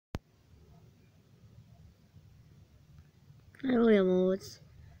我有冇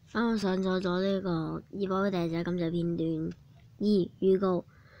啱啱上咗呢個200位訂閱者感謝片段預告，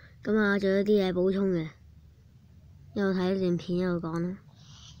咁啊仲有啲嘢補充嘅，一路睇段片一路講啦。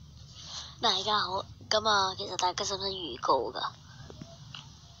大家好，咁啊，其實大家使唔使預告㗎？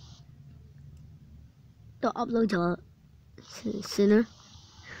都 upload 咗，算啦。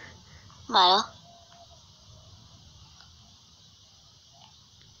咪咯。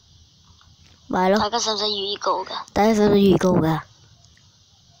咪咯。大家使唔使預告㗎？大家使唔使預告㗎？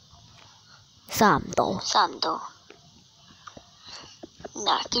差唔多。差唔多。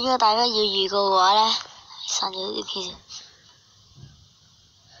嗱，如果大家要預告嘅話咧，刪咗呢啲片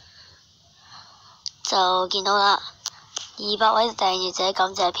就見到啦。200位訂閱者感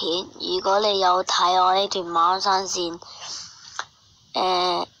謝片，如果你有睇我呢段馬鞍山線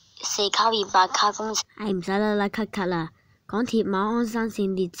4卡變8卡工程，唔使啦，cut 啦。港鐵馬鞍山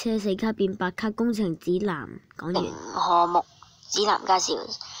線列車4卡變8卡工程指南講完。項目指南介紹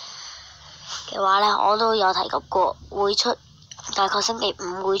嘅話呢，我都有提及過，會出大概星期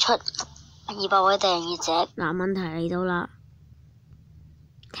5會出200位訂閱者。嗱，問題嚟到啦，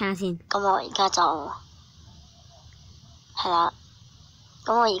聽下先。咁我而家就係啦，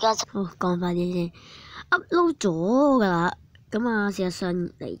咁我而家就好講快啲先 ，upload 咗㗎啦。咁啊，事實上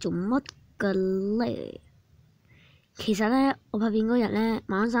嚟做乜嘅咧？其實咧，我拍片嗰日咧，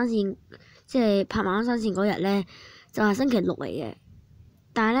馬鞍山線即係拍馬鞍山線嗰日咧，就係星期6嚟嘅。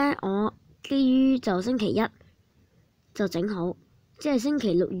但係咧，我基於就星期1就整好，即係星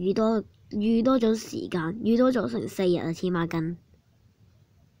期6預多咗時間，預多咗成4日啊，黐孖筋，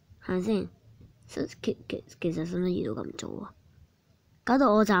係咪先？其實使唔使預到咁早啊？搞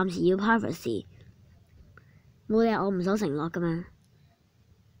到我暫時要 privacy， 冇理由我唔守承諾噶嘛。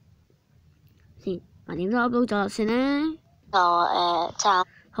先，橫掂都 upload 咗，算啦。暫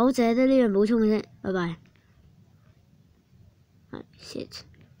好，淨係得呢樣補充嘅啫，拜拜。shit，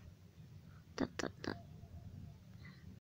得。